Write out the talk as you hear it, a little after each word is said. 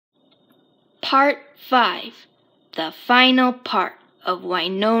Part 5, the final part of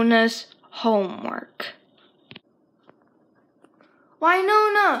Wynona's homework.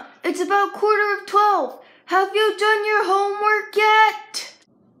 Wynona, it's about 11:15. Have you done your homework yet?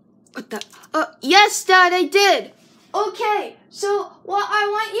 What the? Yes, Dad, I did. Okay, so what I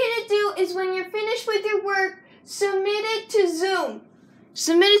want you to do is when you're finished with your work, submit it to Zoom.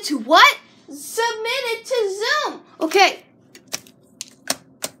 Submit it to what? Submit it to Zoom. Okay.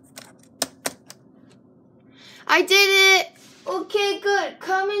 I did it. Okay, good.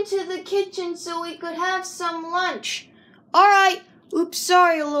 Come into the kitchen so we could have some lunch. All right. Oops,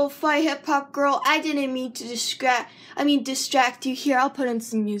 sorry, lo-fi hip-hop girl. I didn't mean to distract you. Here, I'll put in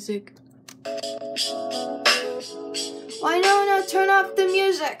some music. Wynona, turn off the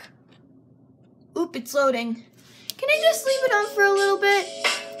music. Oop, it's loading. Can I just leave it on for a little bit?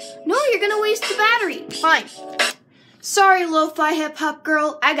 No, you're gonna waste the battery. Fine. Sorry, lo-fi hip-hop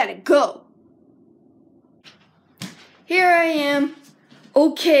girl. I gotta go. Here I am.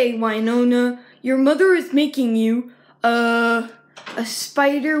 Okay, Wynona, your mother is making you a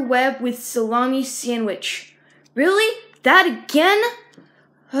spider web with salami sandwich. Really? That again?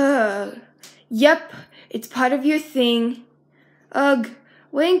 Yep, it's part of your thing. Ugh,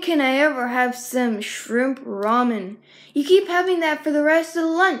 when can I ever have some shrimp ramen? You keep having that for the rest of the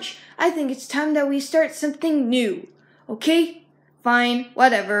lunch. I think it's time that we start something new. Okay? Fine,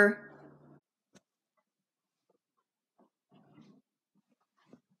 whatever.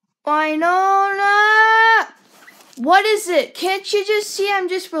 Wynona! What is it? Can't you just see I'm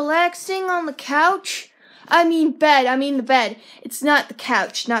just relaxing on the couch? I mean the bed. It's not the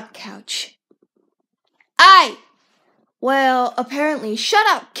couch, not the couch. Aye! Well, apparently. Shut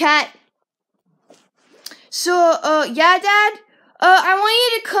up, cat. So, yeah, Dad? I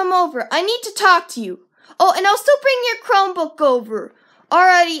want you to come over. I need to talk to you. Oh, and I'll still bring your Chromebook over.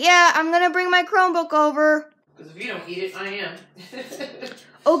 Alrighty, yeah, I'm gonna bring my Chromebook over. Because if you don't eat it, I am.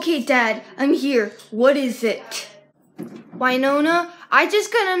 Okay, Dad, I'm here. What is it? Wynona, I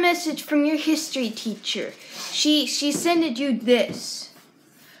just got a message from your history teacher. She sent you this.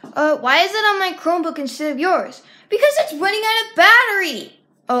 Why is it on my Chromebook instead of yours? Because it's running out of battery.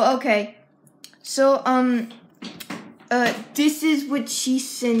 Oh, okay. So, this is what she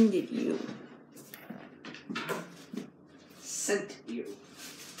sent you. Sent you.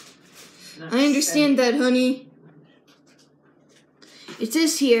 I understand that, honey. It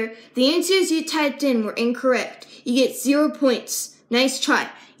says here, the answers you typed in were incorrect. You get 0 points. Nice try.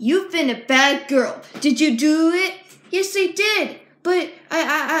 You've been a bad girl. Did you do it? Yes, I did. But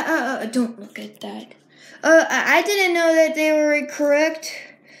I don't look at that. I didn't know that they were incorrect.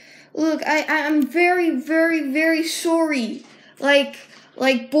 Look, I'm very, very, very sorry. Like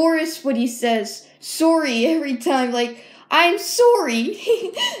Boris, what he says. Sorry every time. Like, I'm sorry.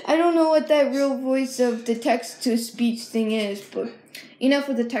 I don't know what that real voice of the text-to-speech thing is, but enough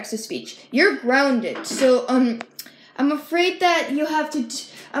with the text-to-speech. You're grounded, so, I'm afraid that you have to,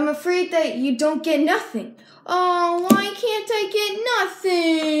 I'm afraid that you don't get nothing. Oh, why can't I get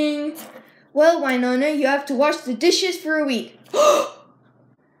nothing? Well, Wynona, you have to wash the dishes for a week.